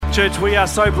Church, we are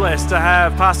so blessed to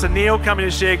have Pastor Neil coming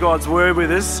to share God's word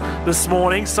with us this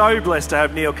morning. So blessed to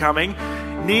have Neil coming.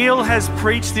 Neil has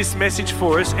preached this message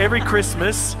for us every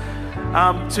Christmas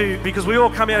because we all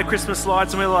come out of Christmas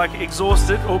lights and we're like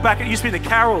exhausted. Or back, it used to be the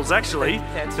carols actually,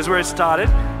 is where it started.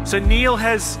 So Neil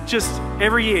has just,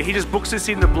 every year, he just books us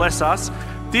in to bless us.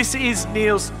 This is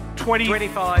Neil's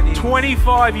 25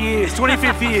 years,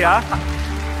 25th year.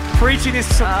 Preaching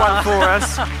this one for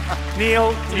us.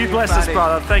 Neil, you bless us,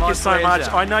 brother. Thank you so much.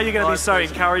 I know you're going to be so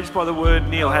encouraged by the word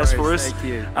Neil has for us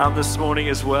this morning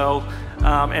as well.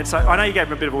 And so I know you gave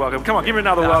him a bit of a welcome. Come on, give him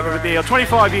another welcome, Neil.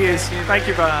 25 years. Thank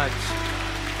you, brother.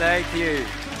 Thank you.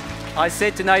 I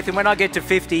said to Nathan, when I get to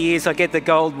 50 years, I get the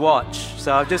gold watch.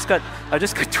 So I've just got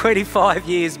 25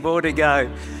 years more to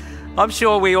go. I'm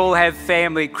sure we all have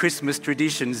family Christmas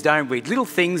traditions, don't we? Little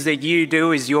things that you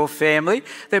do as your family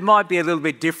that might be a little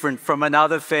bit different from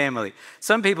another family.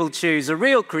 Some people choose a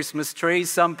real Christmas tree,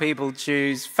 some people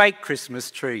choose fake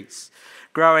Christmas trees.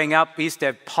 Growing up, we used to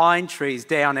have pine trees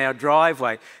down our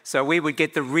driveway, so we would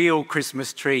get the real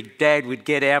Christmas tree. Dad would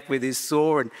get out with his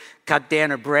saw and cut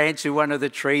down a branch of one of the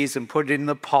trees and put it in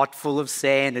the pot full of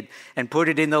sand and put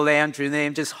it in the lounge room there,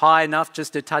 just high enough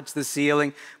just to touch the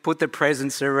ceiling, put the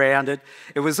presents around it.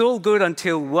 It was all good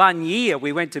until one year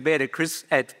we went to bed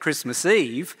at Christmas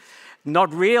Eve,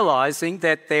 not realising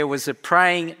that there was a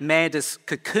praying mantis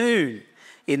cocoon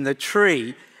in the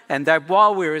tree, and that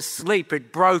while we were asleep,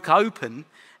 it broke open,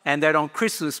 and that on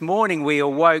Christmas morning we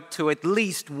awoke to at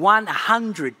least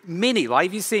 100 mini. Like,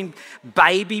 have you seen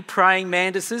baby praying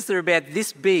mantises? They're about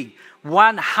this big.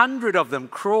 100 of them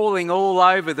crawling all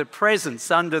over the presents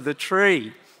under the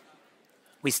tree.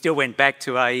 We still went back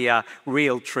to a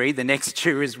real tree the next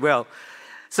year as well.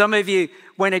 Some of you,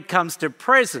 when it comes to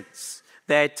presents,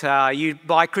 that you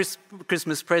buy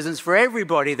Christmas presents for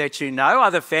everybody that you know.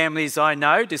 Other families I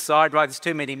know decide, right, there's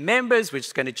too many members, we're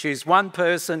just going to choose one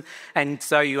person, and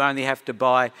so you only have to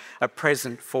buy a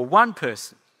present for one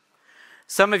person.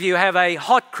 Some of you have a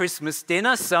hot Christmas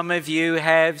dinner, some of you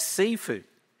have seafood.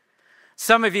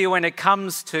 Some of you, when it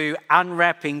comes to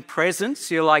unwrapping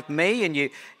presents, you're like me and you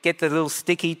get the little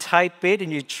sticky tape bit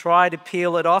and you try to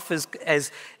peel it off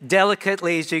as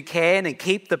delicately as you can and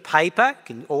keep the paper. It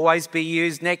can always be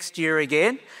used next year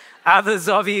again. Others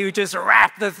of you just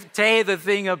tear the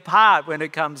thing apart when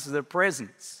it comes to the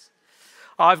presents.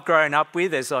 I've grown up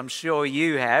with, as I'm sure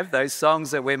you have, those songs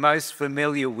that we're most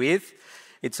familiar with.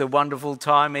 It's a wonderful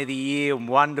time of the year,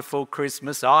 wonderful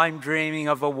Christmas. I'm dreaming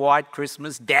of a white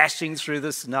Christmas, dashing through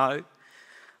the snow.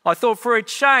 I thought for a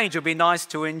change it would be nice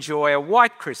to enjoy a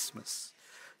white Christmas.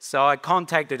 So I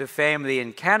contacted a family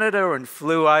in Canada and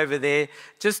flew over there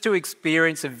just to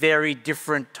experience a very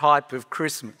different type of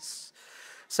Christmas.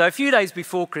 So a few days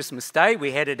before Christmas Day,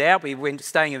 we headed out. We went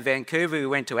staying in Vancouver. We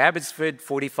went to Abbotsford,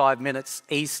 45 minutes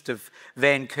east of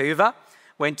Vancouver.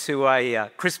 Went to a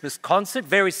Christmas concert,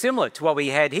 very similar to what we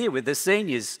had here with the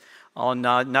seniors on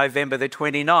November the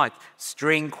 29th.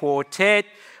 String quartet,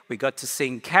 we got to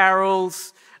sing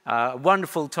carols, a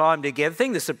wonderful time together. The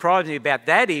thing that surprised me about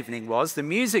that evening was the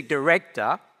music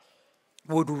director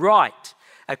would write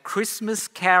a Christmas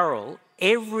carol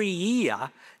every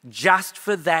year just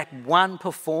for that one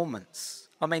performance.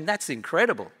 I mean, that's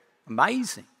incredible,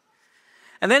 amazing.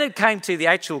 And then it came to the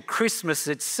actual Christmas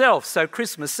itself. So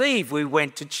Christmas Eve, we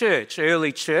went to church,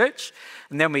 early church,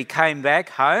 and then we came back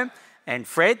home. And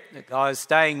Fred, the guy I was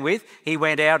staying with, he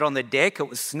went out on the deck. It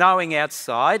was snowing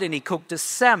outside, and he cooked a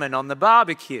salmon on the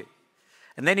barbecue.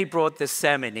 And then he brought the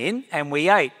salmon in, and we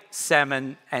ate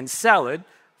salmon and salad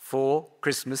for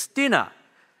Christmas dinner.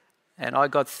 And I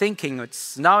got thinking, it's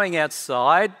snowing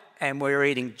outside, and we're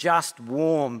eating just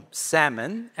warm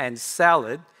salmon and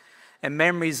salad. And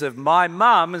memories of my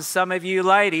mum, and some of you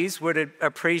ladies would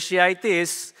appreciate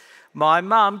this. My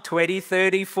mum, 20,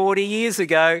 30, 40 years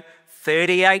ago,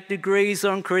 38 degrees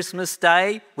on Christmas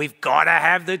Day. We've got to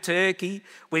have the turkey.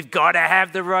 We've got to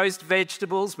have the roast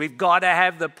vegetables. We've got to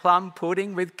have the plum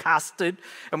pudding with custard.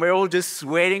 And we're all just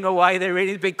sweating away there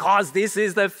eating because this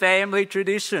is the family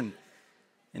tradition.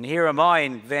 And here am I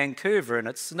in Vancouver, and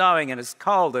it's snowing and it's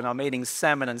cold, and I'm eating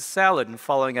salmon and salad and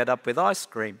following it up with ice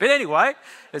cream. But anyway,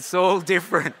 it's all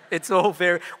different. It's all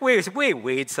we're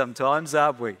weird sometimes,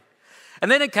 aren't we? And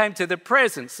then it came to the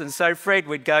presents, and so Fred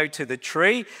would go to the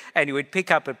tree and he would pick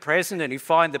up a present and he'd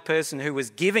find the person who was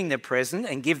giving the present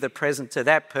and give the present to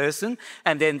that person,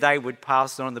 and then they would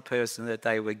pass it on the person that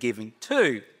they were giving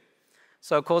to.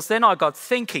 So, of course, then I got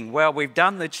thinking, well, we've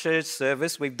done the church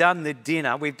service, we've done the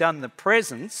dinner, we've done the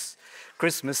presents,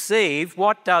 Christmas Eve.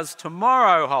 What does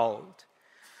tomorrow hold?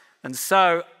 And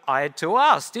so I had to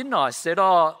ask, didn't I? I said,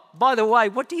 oh, by the way,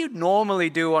 what do you normally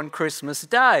do on Christmas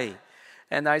Day?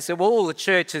 And they said, well, all the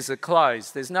churches are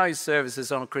closed. There's no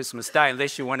services on Christmas Day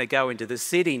unless you want to go into the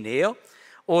city, Neil.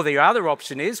 Or the other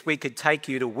option is we could take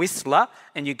you to Whistler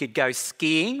and you could go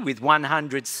skiing with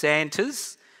 100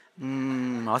 Santas.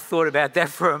 I thought about that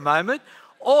for a moment.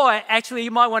 Or actually,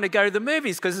 you might want to go to the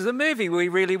movies because there's a movie we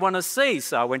really want to see.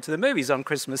 So I went to the movies on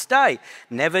Christmas Day.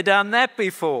 Never done that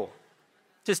before.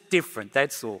 Just different,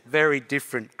 that's all. Very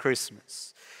different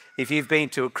Christmas. If you've been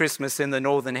to a Christmas in the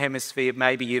Northern Hemisphere,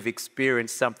 maybe you've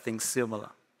experienced something similar.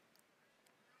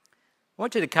 I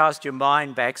want you to cast your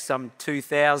mind back some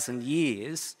 2,000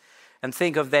 years and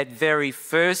think of that very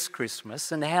first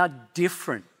Christmas and how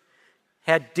different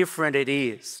it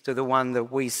is to the one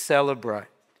that we celebrate.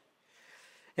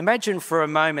 Imagine for a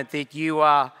moment that you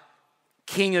are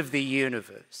king of the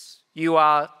universe. You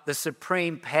are the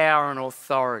supreme power and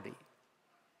authority.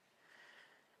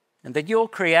 And that your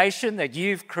creation that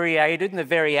you've created, and the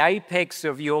very apex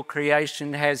of your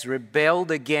creation has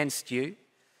rebelled against you,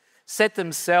 set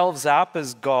themselves up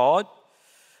as God,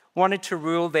 wanted to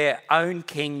rule their own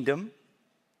kingdom.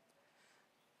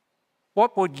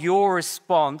 What would your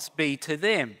response be to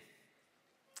them?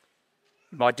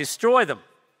 You might destroy them.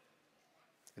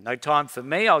 No time for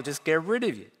me, I'll just get rid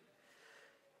of you.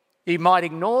 You might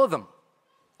ignore them.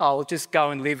 I'll just go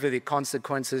and live with the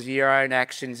consequences of your own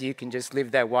actions. You can just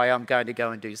live that way. I'm going to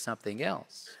go and do something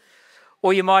else.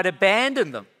 Or you might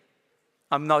abandon them.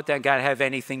 I'm not going to have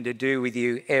anything to do with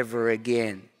you ever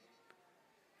again.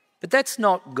 But that's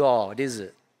not God, is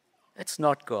it? That's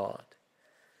not God.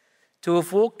 To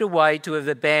have walked away, to have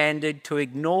abandoned, to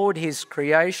ignored his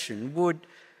creation would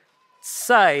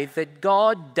say that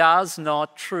God does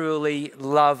not truly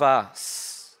love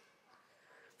us.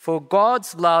 For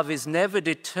God's love is never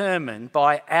determined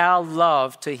by our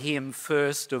love to him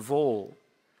first of all.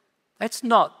 That's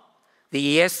not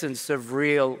the essence of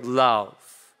real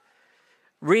love.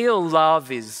 Real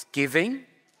love is giving,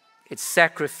 it's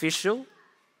sacrificial,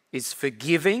 it's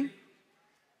forgiving,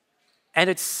 and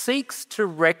it seeks to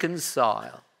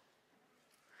reconcile.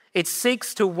 It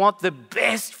seeks to want the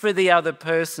best for the other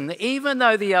person, even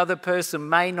though the other person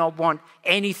may not want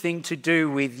anything to do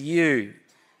with you.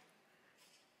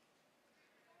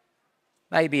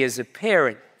 Maybe as a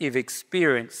parent, you've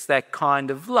experienced that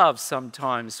kind of love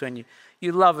sometimes when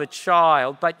you love a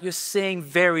child, but you're seeing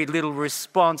very little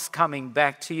response coming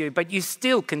back to you. But you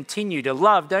still continue to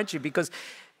love, don't you? Because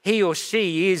he or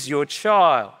she is your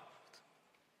child.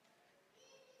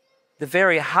 The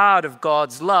very heart of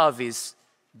God's love is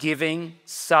giving,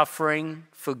 suffering,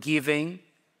 forgiving,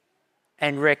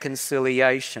 and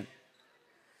reconciliation.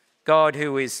 God,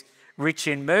 who is rich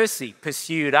in mercy,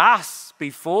 pursued us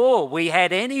before we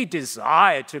had any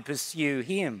desire to pursue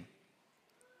him.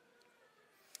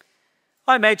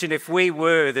 I imagine if we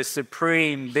were the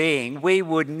supreme being, we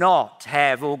would not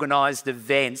have organised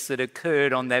events that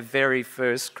occurred on that very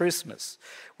first Christmas.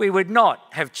 We would not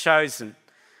have chosen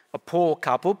a poor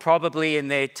couple, probably in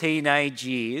their teenage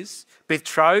years,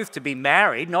 betrothed to be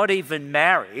married, not even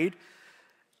married,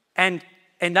 and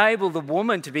enable the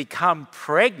woman to become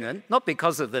pregnant, not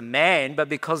because of the man, but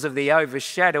because of the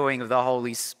overshadowing of the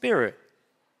Holy Spirit.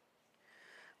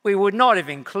 We would not have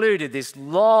included this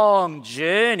long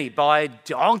journey by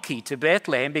donkey to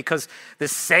Bethlehem because the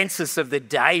census of the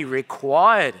day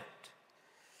required it.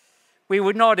 We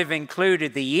would not have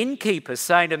included the innkeeper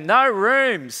saying to him, no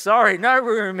room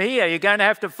here. You're going to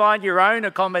have to find your own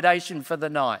accommodation for the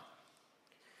night.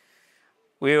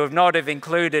 We would not have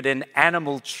included an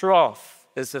animal trough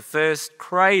as the first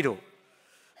cradle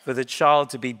for the child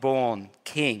to be born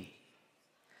king.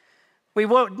 We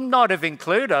would not have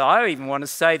included, I even want to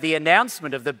say, the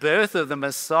announcement of the birth of the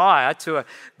Messiah to a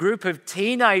group of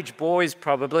teenage boys,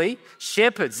 probably,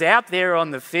 shepherds out there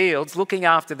on the fields looking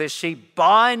after the sheep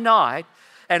by night,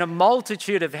 and a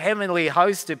multitude of heavenly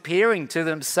hosts appearing to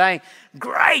them saying,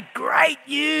 great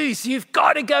news, you've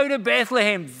got to go to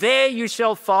Bethlehem. There you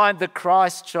shall find the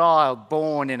Christ child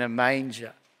born in a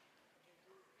manger.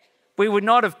 We would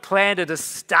not have planted a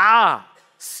star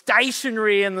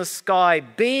stationary in the sky,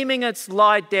 beaming its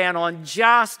light down on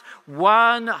just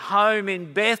one home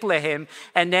in Bethlehem,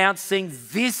 announcing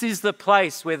this is the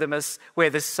place where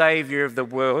the Saviour of the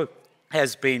world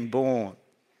has been born.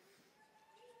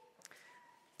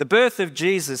 The birth of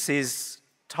Jesus is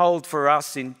told for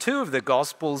us in two of the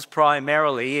Gospels,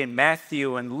 primarily in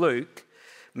Matthew and Luke.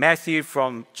 Matthew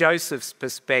from Joseph's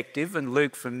perspective and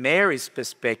Luke from Mary's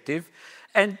perspective,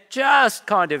 and just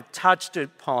kind of touched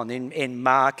upon in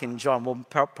Mark and John, well,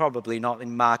 probably not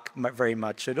in Mark very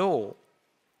much at all.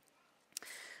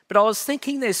 But I was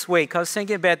thinking this week, I was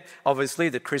thinking about, obviously,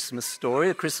 the Christmas story,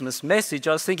 the Christmas message.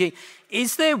 I was thinking,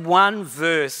 is there one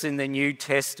verse in the New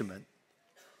Testament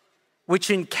which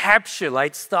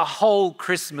encapsulates the whole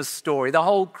Christmas story, the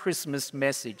whole Christmas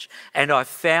message? And I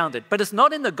found it. But it's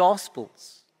not in the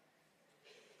Gospels.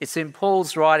 It's in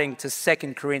Paul's writing to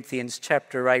 2 Corinthians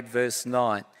chapter 8, verse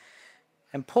 9.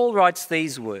 And Paul writes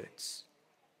these words: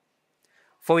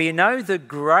 "For you know the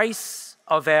grace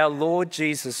of our Lord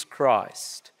Jesus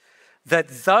Christ,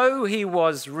 that though he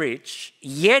was rich,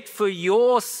 yet for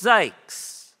your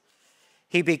sakes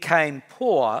he became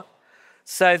poor,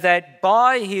 so that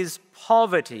by his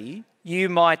poverty you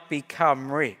might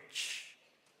become rich."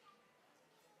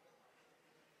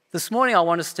 This morning I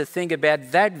want us to think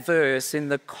about that verse in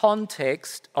the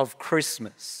context of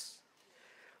Christmas.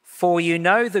 "For you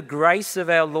know the grace of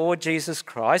our Lord Jesus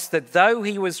Christ, that though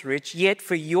he was rich, yet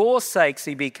for your sakes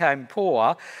he became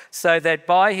poor, so that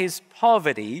by his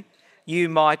poverty you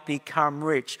might become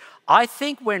rich." I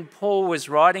think when Paul was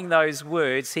writing those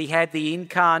words, he had the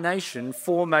incarnation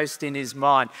foremost in his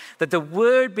mind, that the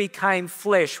Word became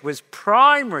flesh was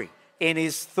primary in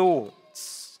his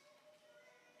thoughts.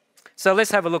 So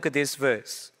let's have a look at this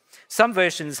verse. Some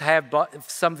versions have,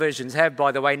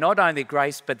 by the way, not only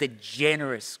grace, but the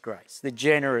generous grace, the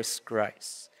generous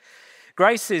grace.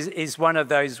 Grace is one of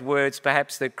those words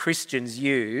perhaps that Christians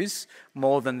use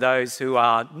more than those who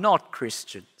are not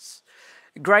Christians.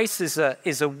 Grace is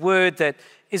a word that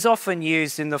is often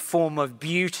used in the form of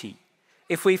beauty.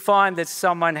 If we find that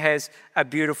someone has a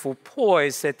beautiful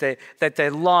poise, that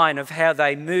their line of how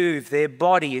they move, their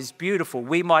body is beautiful,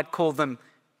 we might call them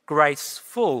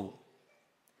graceful.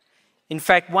 In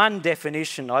fact, one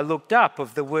definition I looked up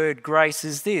of the word grace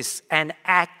is this: an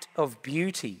act of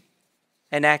beauty.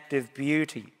 An act of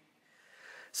beauty.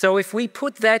 So if we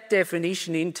put that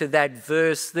definition into that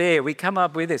verse there, we come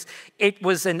up with this. It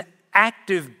was an act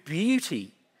of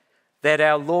beauty that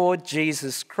our Lord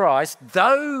Jesus Christ,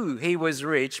 though he was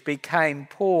rich, became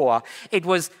poor. It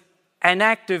was an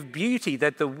act of beauty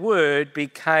that the Word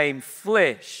became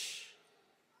flesh.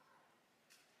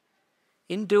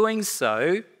 In doing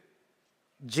so,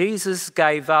 Jesus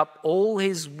gave up all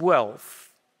his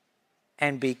wealth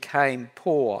and became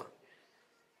poor.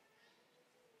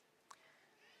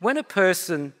 When a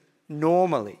person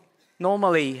normally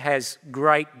has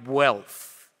great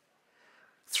wealth,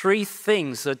 three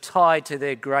things are tied to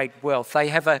their great wealth. They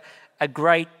have a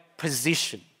great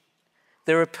position.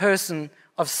 They're a person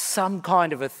of some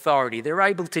kind of authority. They're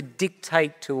able to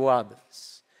dictate to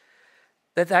others.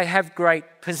 That they have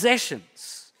great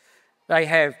possessions. They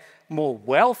have more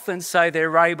wealth, and so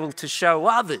they're able to show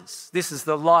others, this is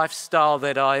the lifestyle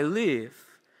that I live.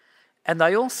 And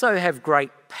they also have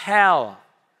great power.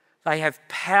 They have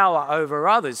power over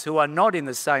others who are not in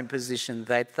the same position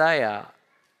that they are.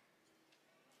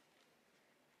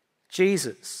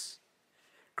 Jesus,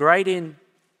 great in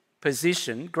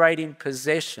position, great in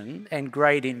possession, and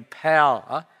great in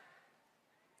power,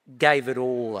 gave it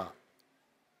all up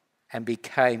and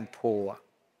became poor.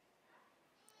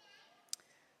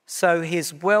 So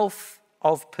his wealth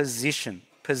of position.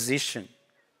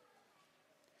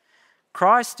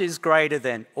 Christ is greater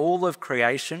than all of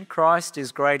creation. Christ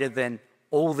is greater than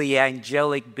all the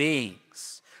angelic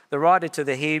beings. The writer to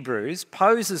the Hebrews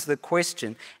poses the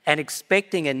question and,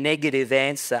 expecting a negative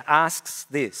answer, asks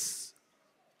this.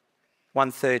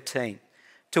 1:13.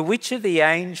 To which of the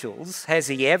angels has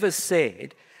he ever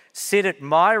said, "Sit at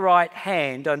my right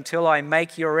hand until I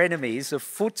make your enemies a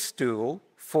footstool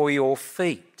for your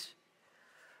feet"?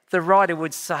 The writer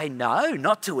would say, no,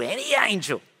 not to any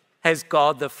angel has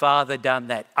God the Father done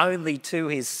that, only to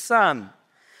his Son.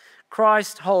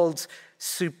 Christ holds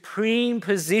supreme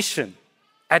position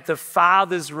at the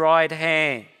Father's right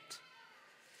hand.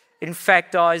 In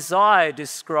fact, Isaiah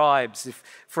describes, if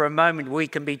for a moment we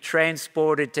can be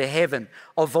transported to heaven,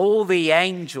 of all the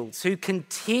angels who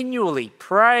continually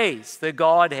praise the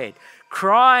Godhead,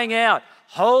 crying out,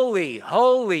 "Holy,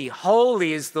 holy,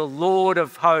 holy is the Lord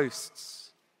of hosts."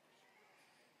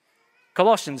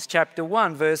 Colossians chapter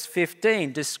 1 verse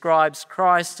 15 describes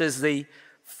Christ as the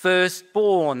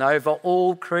firstborn over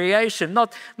all creation.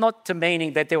 Not to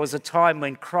meaning that there was a time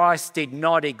when Christ did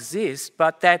not exist,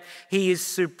 but that he is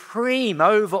supreme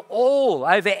over all,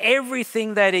 over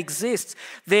everything that exists.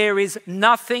 There is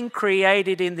nothing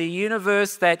created in the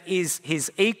universe that is his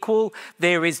equal.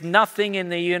 There is nothing in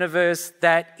the universe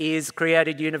that is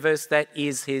created universe that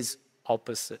is his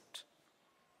opposite.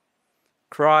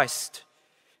 Christ,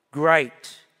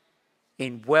 great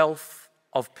in wealth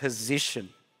of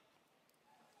position.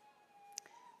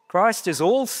 Christ is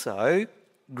also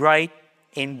great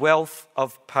in wealth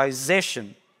of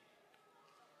possession.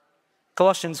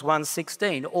 Colossians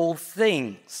 1:16, all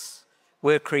things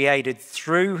were created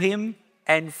through him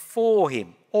and for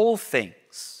him. All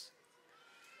things.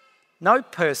 No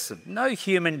person, no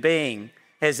human being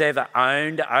has ever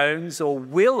owned, owns, or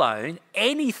will own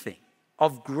anything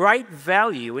of great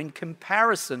value in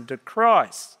comparison to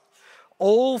Christ.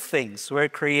 All things were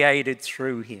created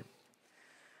through him.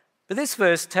 But this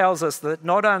verse tells us that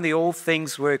not only all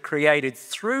things were created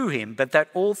through him, but that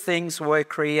all things were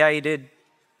created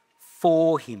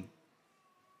for him.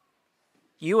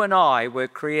 You and I were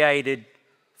created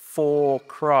for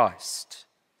Christ.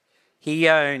 He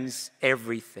owns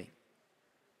everything.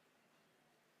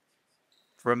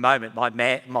 For a moment, my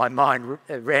mind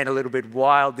ran a little bit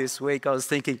wild this week. I was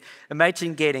thinking,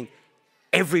 imagine getting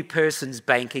every person's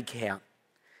bank account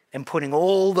and putting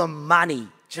all the money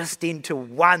just into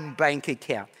one bank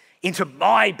account, into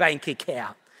my bank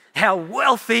account. How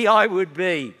wealthy I would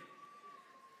be.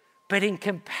 But in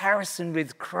comparison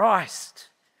with Christ,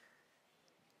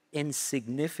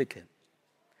 insignificant.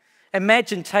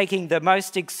 Imagine taking the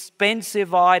most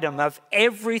expensive item of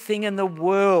everything in the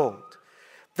world,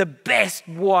 the best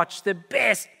watch, the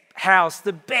best house,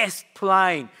 the best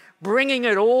plane, bringing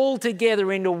it all together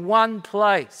into one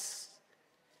place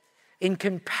in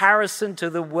comparison to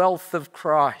the wealth of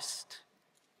Christ.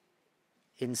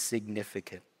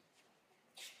 Insignificant.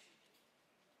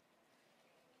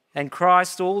 And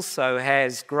Christ also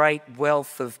has great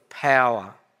wealth of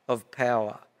power.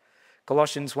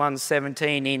 Colossians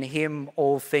 1:17, in him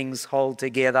all things hold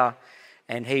together.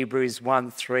 And Hebrews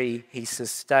 1:3, he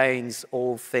sustains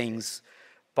all things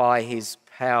by his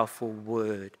powerful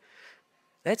word.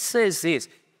 That says this,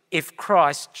 if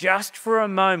Christ just for a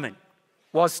moment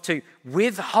was to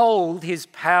withhold his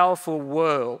powerful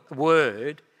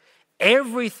word,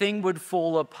 everything would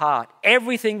fall apart.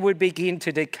 Everything would begin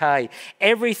to decay.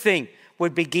 Everything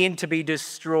would begin to be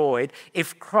destroyed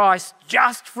if Christ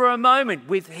just for a moment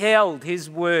withheld his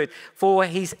word, for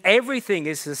everything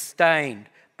is sustained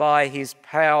by his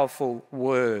powerful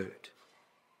word.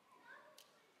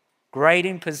 Great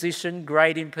in position,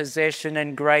 great in possession,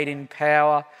 and great in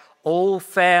power, all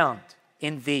found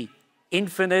in the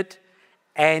infinite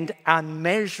and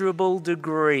unmeasurable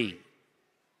degree,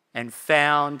 and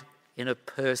found in a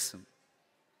person,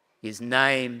 his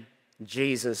name,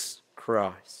 Jesus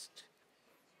Christ.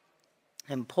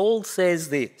 And Paul says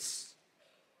this,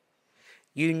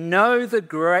 you know the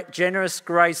great, generous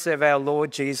grace of our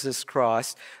Lord Jesus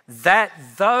Christ, that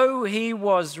though he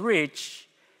was rich,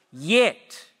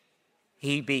 yet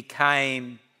he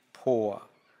became poor.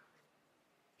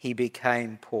 He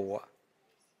became poor.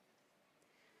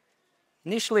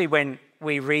 Initially, when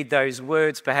we read those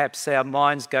words, perhaps our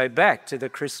minds go back to the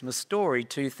Christmas story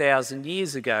 2,000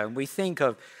 years ago, and we think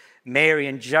of Mary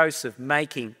and Joseph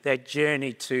making that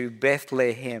journey to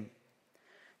Bethlehem,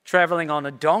 travelling on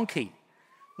a donkey,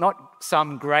 not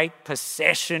some great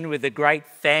procession with a great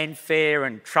fanfare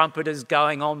and trumpeters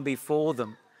going on before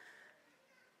them,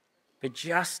 but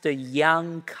just a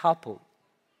young couple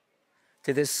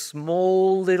to this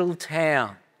small little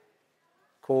town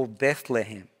called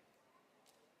Bethlehem.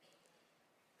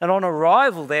 And on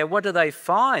arrival there, what do they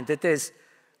find? That there's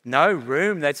no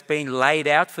room that's been laid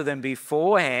out for them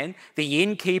beforehand. The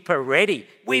innkeeper ready.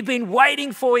 We've been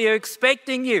waiting for you,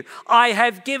 expecting you. I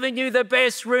have given you the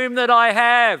best room that I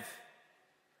have.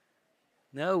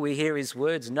 No, we hear his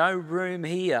words, no room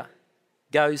here.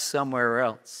 Go somewhere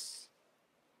else.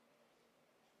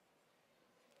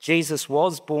 Jesus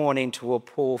was born into a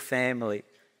poor family.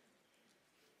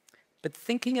 But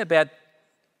thinking about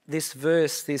this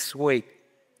verse this week,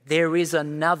 there is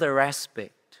another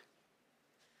aspect.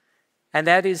 And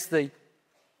that is the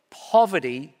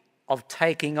poverty of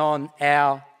taking on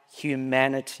our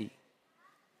humanity.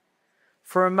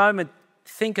 For a moment,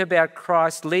 think about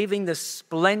Christ leaving the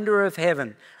splendor of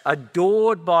heaven,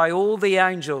 adored by all the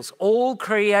angels, all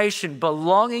creation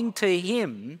belonging to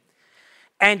him,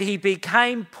 and he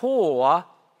became poor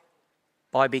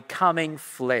by becoming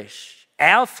flesh,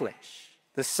 our flesh,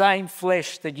 the same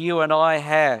flesh that you and I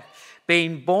have,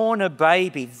 being born a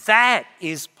baby. That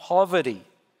is poverty.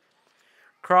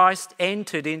 Christ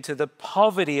entered into the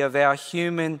poverty of our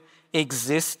human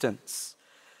existence.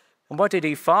 And what did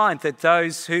he find? That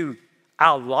those who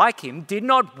are like him did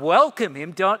not welcome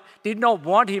him, did not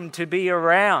want him to be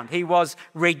around. He was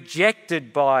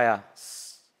rejected by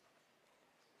us.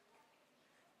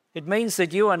 It means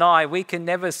that you and I, we can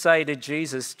never say to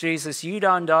Jesus, Jesus, you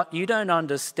don't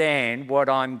understand what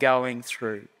I'm going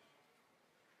through.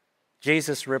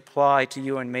 Jesus' reply to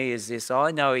you and me is this,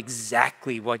 I know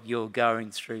exactly what you're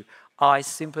going through. I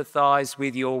sympathize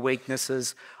with your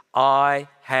weaknesses. I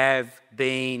have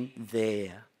been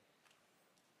there.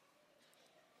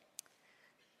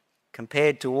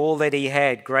 compared to all that he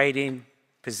had, great in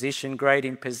position, great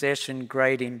in possession,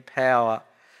 great in power,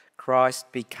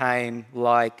 Christ became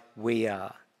like we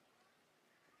are.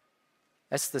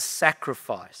 That's the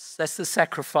sacrifice. That's the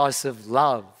sacrifice of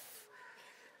love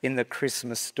in the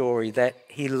Christmas story, that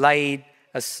he laid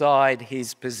aside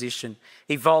his position.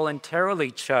 He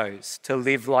voluntarily chose to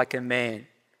live like a man.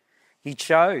 He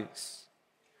chose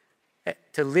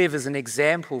to live as an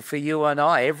example for you and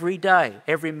I every day,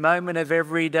 every moment of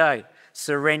every day,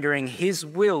 surrendering his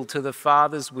will to the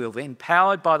Father's will,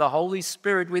 empowered by the Holy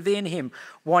Spirit within him,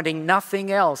 wanting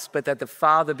nothing else but that the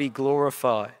Father be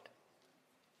glorified.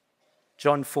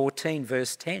 John 14,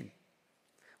 verse 10.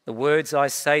 The words I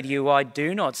say to you, I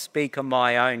do not speak on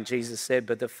my own, Jesus said,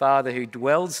 but the Father who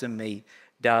dwells in me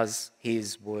does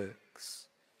his works.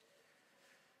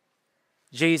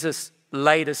 Jesus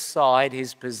laid aside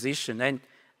his position,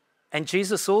 and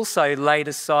Jesus also laid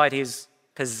aside his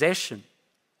possession.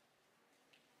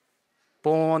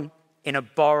 Born in a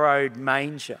borrowed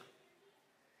manger,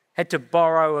 had to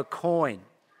borrow a coin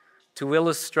to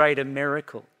illustrate a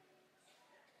miracle.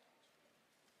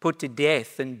 Put to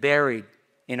death and buried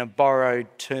in a borrowed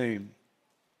tomb.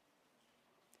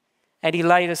 And he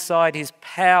laid aside his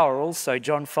power also.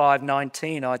 John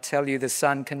 5:19, I tell you, the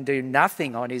Son can do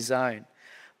nothing on his own,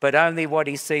 but only what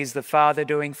he sees the Father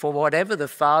doing. For whatever the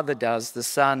Father does, the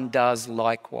Son does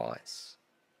likewise.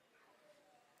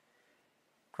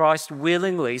 Christ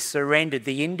willingly surrendered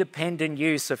the independent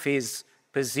use of his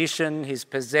position, his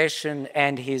possession,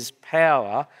 and his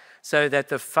power so that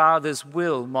the Father's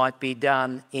will might be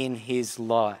done in his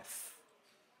life.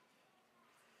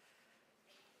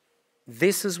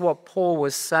 This is what Paul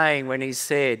was saying when he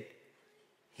said,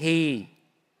 he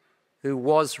who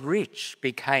was rich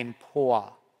became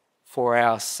poor for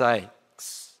our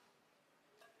sakes.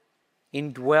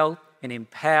 Indwelt and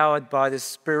empowered by the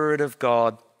Spirit of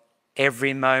God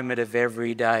every moment of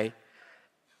every day,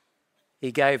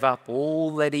 he gave up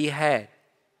all that he had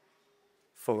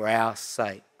for our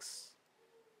sakes.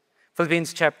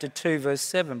 Philippians chapter 2, verse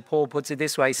 7, Paul puts it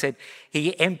this way. He said,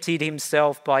 he emptied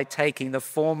himself by taking the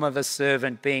form of a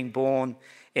servant, being born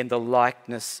in the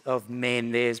likeness of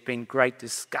men. There's been great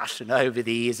discussion over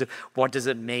the years of what does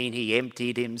it mean he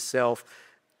emptied himself.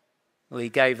 Well, he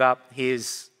gave up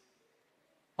his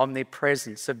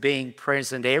omnipresence of being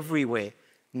present everywhere,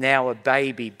 now a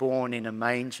baby born in a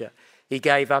manger. He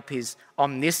gave up his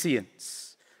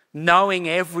omniscience, knowing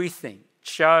everything,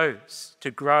 chose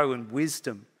to grow in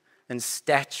wisdom and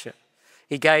stature.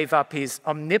 He gave up his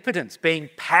omnipotence, being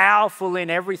powerful in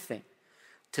everything,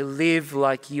 to live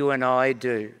like you and I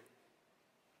do.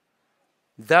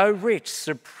 Though rich,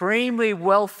 supremely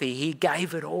wealthy, he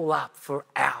gave it all up for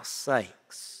our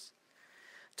sakes,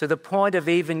 to the point of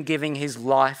even giving his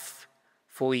life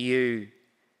for you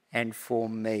and for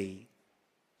me.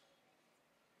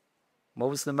 What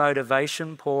was the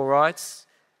motivation? Paul writes,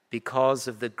 because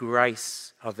of the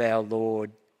grace of our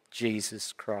Lord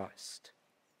Jesus Christ.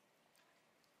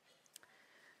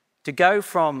 To go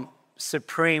from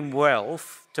supreme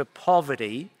wealth to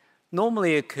poverty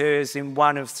normally occurs in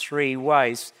one of three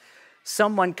ways.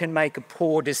 Someone can make a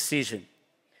poor decision.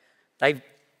 They've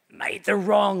made the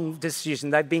wrong decision.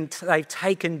 They've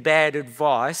taken bad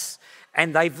advice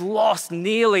and they've lost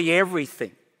nearly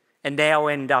everything and now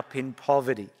end up in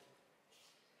poverty.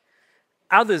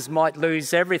 Others might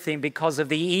lose everything because of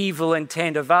the evil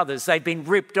intent of others. They've been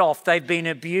ripped off, they've been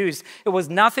abused. It was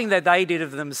nothing that they did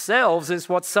of themselves, it's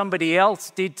what somebody else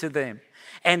did to them.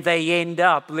 And they end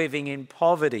up living in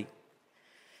poverty.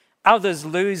 Others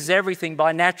lose everything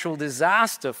by natural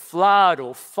disaster, flood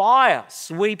or fire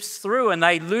sweeps through and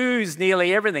they lose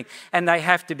nearly everything and they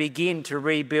have to begin to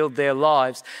rebuild their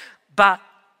lives. But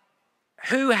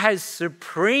who has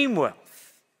supreme wealth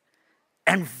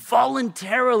and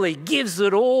voluntarily gives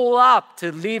it all up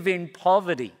to live in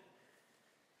poverty?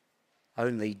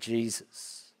 Only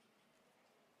Jesus.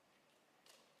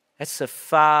 That's a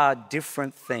far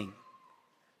different thing,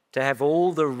 to have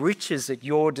all the riches at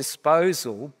your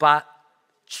disposal, but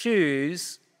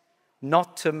choose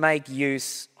not to make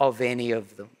use of any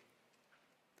of them.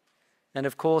 And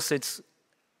of course, it's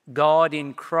God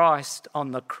in Christ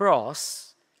on the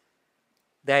cross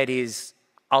that is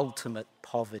ultimate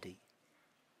poverty.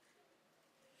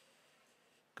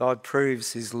 God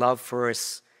proves his love for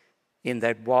us in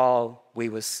that while we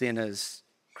were sinners,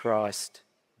 Christ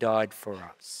died for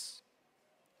us.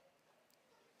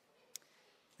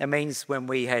 That means when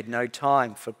we had no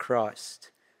time for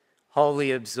Christ,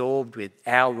 wholly absorbed with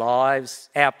our lives,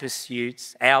 our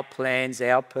pursuits, our plans,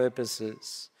 our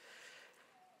purposes,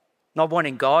 not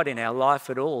wanting God in our life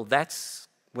at all, that's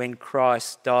when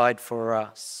Christ died for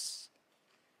us.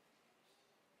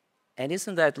 And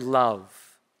isn't that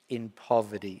love in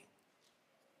poverty?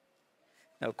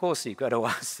 Now, of course, you've got to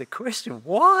ask the question,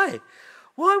 why?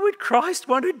 Why would Christ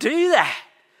want to do that?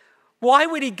 Why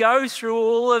would he go through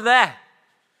all of that?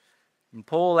 And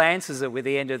Paul answers it with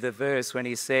the end of the verse when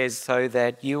he says, so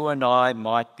that you and I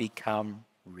might become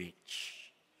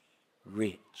rich.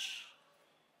 Rich.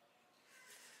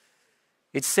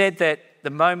 It's said that the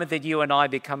moment that you and I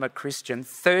become a Christian,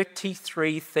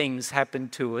 33 things happen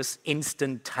to us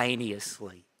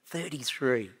instantaneously.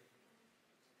 33.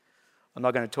 I'm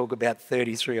not going to talk about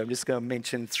 33, I'm just going to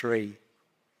mention 3.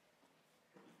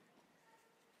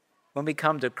 When we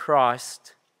come to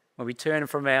Christ, when we turn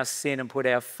from our sin and put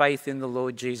our faith in the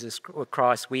Lord Jesus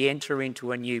Christ, we enter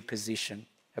into a new position.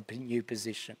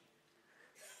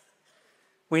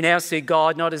 We now see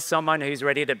God not as someone who's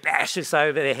ready to bash us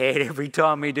over the head every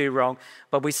time we do wrong,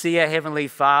 but we see our Heavenly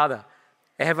Father,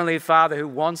 a Heavenly Father who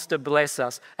wants to bless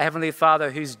us, a Heavenly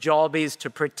Father whose job is to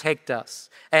protect us,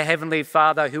 a Heavenly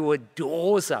Father who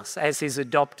adores us as his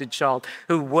adopted child,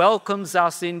 who welcomes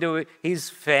us into his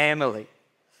family,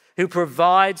 who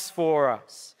provides for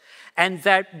us, and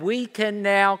that we can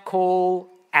now call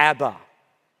Abba.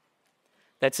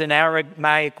 That's an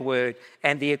Aramaic word,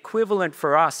 and the equivalent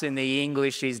for us in the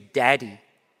English is daddy,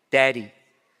 daddy.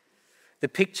 The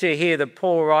picture here that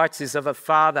Paul writes is of a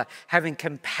father having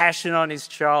compassion on his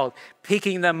child,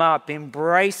 picking them up,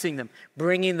 embracing them,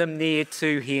 bringing them near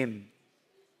to him.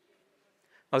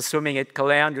 I was swimming at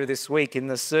Caloundra this week in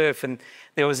the surf, and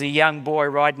there was a young boy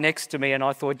right next to me, and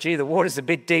I thought, gee, the water's a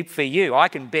bit deep for you. I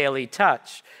can barely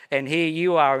touch. And here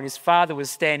you are, and his father was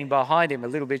standing behind him, a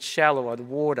little bit shallower, the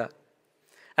water.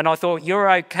 And I thought,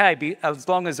 you're okay as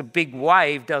long as a big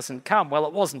wave doesn't come. Well,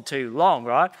 it wasn't too long,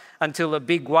 right? Until a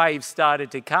big wave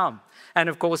started to come. And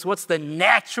of course, what's the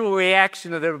natural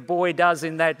reaction that a boy does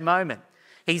in that moment?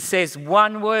 He says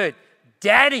one word,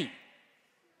 Daddy.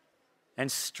 And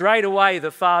straight away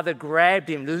the father grabbed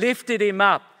him, lifted him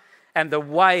up, and the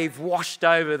wave washed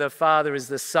over the father as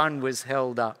the son was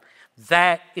held up.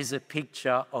 That is a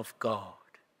picture of God.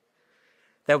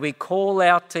 That we call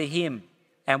out to him.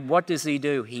 And what does he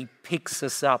do? He picks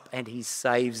us up and he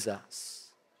saves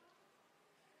us.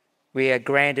 We are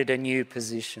granted a new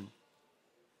position.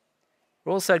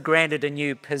 We're also granted a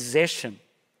new possession.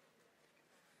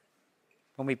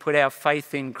 When we put our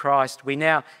faith in Christ, we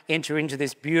now enter into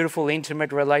this beautiful,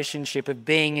 intimate relationship of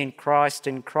being in Christ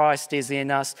and Christ is in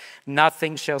us.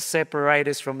 Nothing shall separate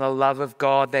us from the love of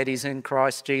God that is in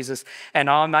Christ Jesus. And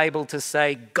I'm able to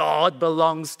say, God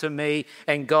belongs to me.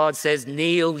 And God says,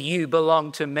 Neil, you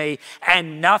belong to me.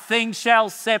 And nothing shall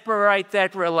separate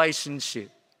that relationship.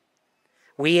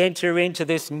 We enter into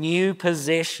this new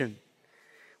possession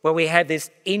where we have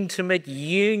this intimate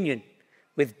union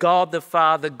with God the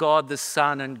Father, God the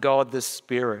Son, and God the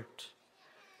Spirit.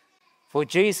 For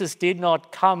Jesus did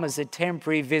not come as a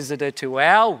temporary visitor to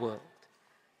our world.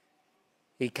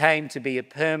 He came to be a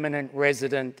permanent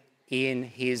resident in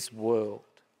his world.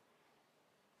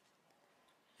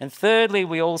 And thirdly,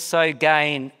 we also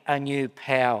gain a new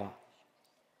power.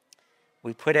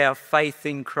 We put our faith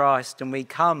in Christ and we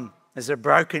come as a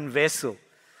broken vessel.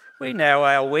 We know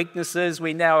our weaknesses,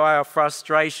 we know our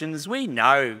frustrations, we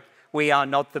know we are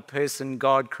not the person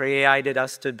God created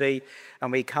us to be, and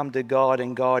we come to God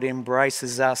and God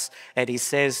embraces us and he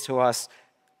says to us,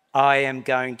 I am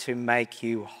going to make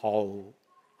you whole.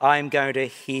 I am going to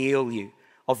heal you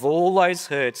of all those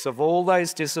hurts, of all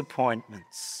those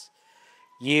disappointments.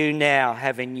 You now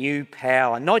have a new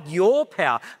power, not your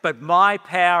power, but my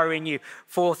power in you.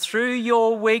 For through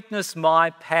your weakness,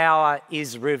 my power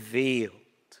is revealed.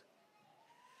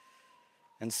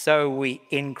 And so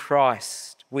in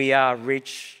Christ, we are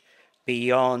rich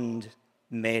beyond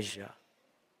measure.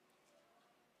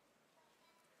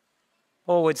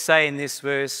 Paul would say in this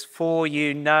verse, for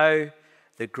you know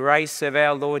the grace of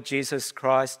our Lord Jesus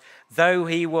Christ, though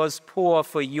he was poor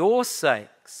for your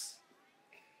sakes,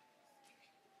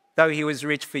 though he was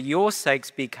rich for your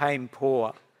sakes, became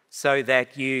poor, so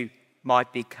that you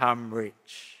might become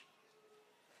rich.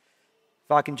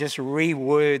 If I can just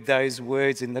reword those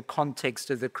words in the context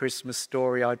of the Christmas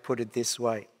story, I'd put it this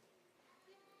way.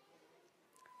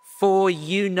 For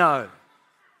you know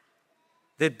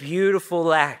the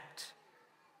beautiful act,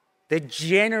 the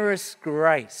generous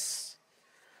grace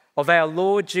of our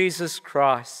Lord Jesus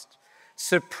Christ,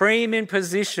 supreme in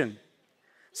position,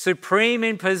 supreme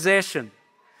in possession,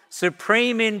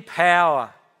 supreme in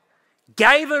power,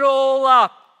 gave it all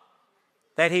up,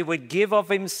 that he would give of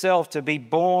himself to be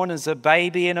born as a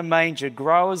baby in a manger,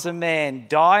 grow as a man,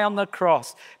 die on the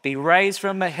cross, be raised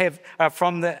from the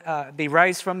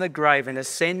grave and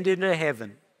ascend into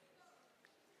heaven,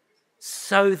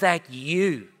 so that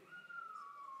you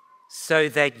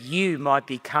might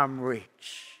become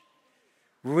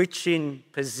rich in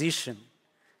position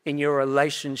in your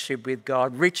relationship with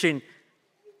God, rich in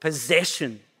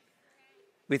possession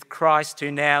with Christ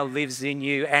who now lives in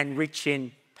you, and rich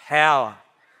in power,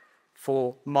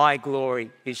 for my glory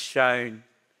is shown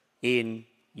in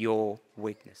your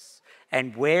weakness.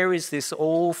 And where is this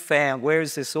all found? Where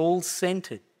is this all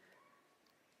centered?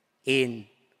 In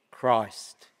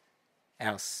Christ,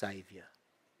 our Saviour.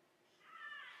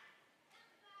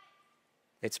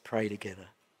 Let's pray together.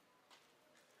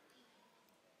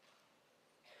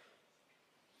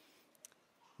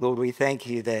 Lord, we thank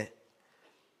you that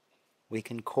we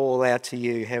can call out to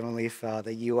you, Heavenly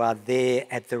Father. You are there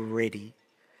at the ready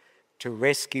to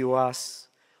rescue us,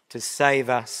 to save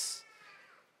us,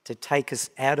 to take us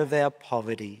out of our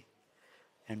poverty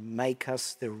and make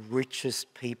us the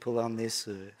richest people on this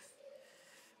earth.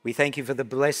 We thank you for the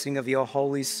blessing of your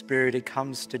Holy Spirit who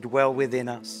comes to dwell within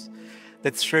us,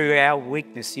 that through our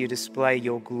weakness you display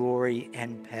your glory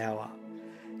and power,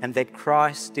 and that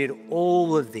Christ did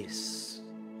all of this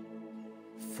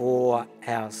for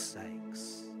our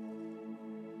sakes.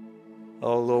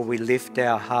 Oh Lord, we lift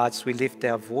our hearts, we lift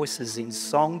our voices in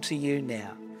song to you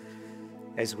now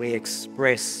as we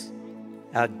express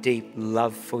our deep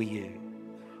love for you.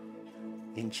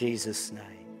 In Jesus' name,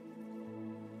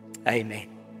 amen.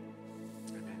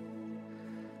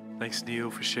 Thanks, Neil,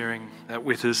 for sharing that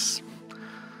with us.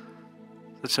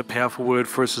 That's a powerful word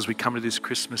for us as we come to this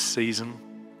Christmas season.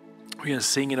 We're going to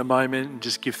sing in a moment and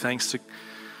just give thanks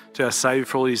to our Saviour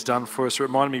for all he's done for us. It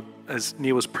reminded me, as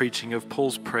Neil was preaching, of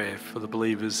Paul's prayer for the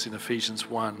believers in Ephesians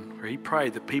 1, where he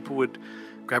prayed that people would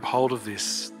grab hold of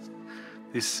this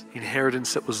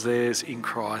inheritance that was theirs in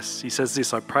Christ. He says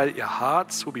this: I pray that your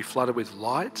hearts will be flooded with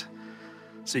light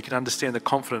so you can understand the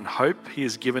confident hope he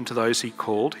has given to those he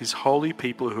called, his holy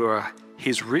people who are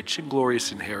his rich and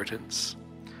glorious inheritance.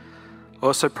 I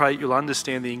also pray that you'll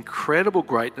understand the incredible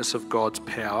greatness of God's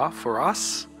power for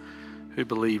us who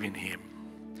believe in him.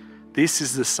 This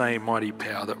is the same mighty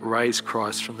power that raised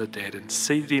Christ from the dead and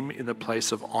seated him in the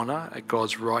place of honour at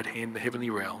God's right hand in the heavenly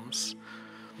realms.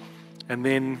 And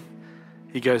then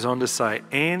he goes on to say,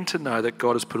 and to know that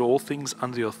God has put all things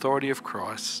under the authority of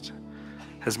Christ,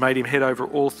 has made him head over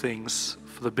all things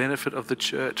for the benefit of the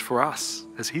church, for us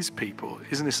as his people.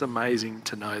 Isn't this amazing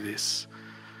to know this?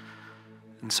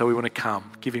 And so we want to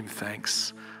come, give him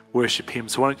thanks, worship him.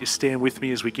 So why don't you stand with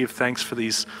me as we give thanks for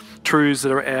these truths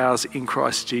that are ours in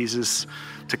Christ Jesus,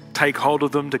 to take hold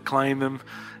of them, to claim them,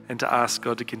 and to ask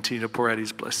God to continue to pour out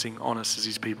his blessing on us as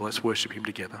his people. Let's worship him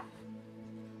together.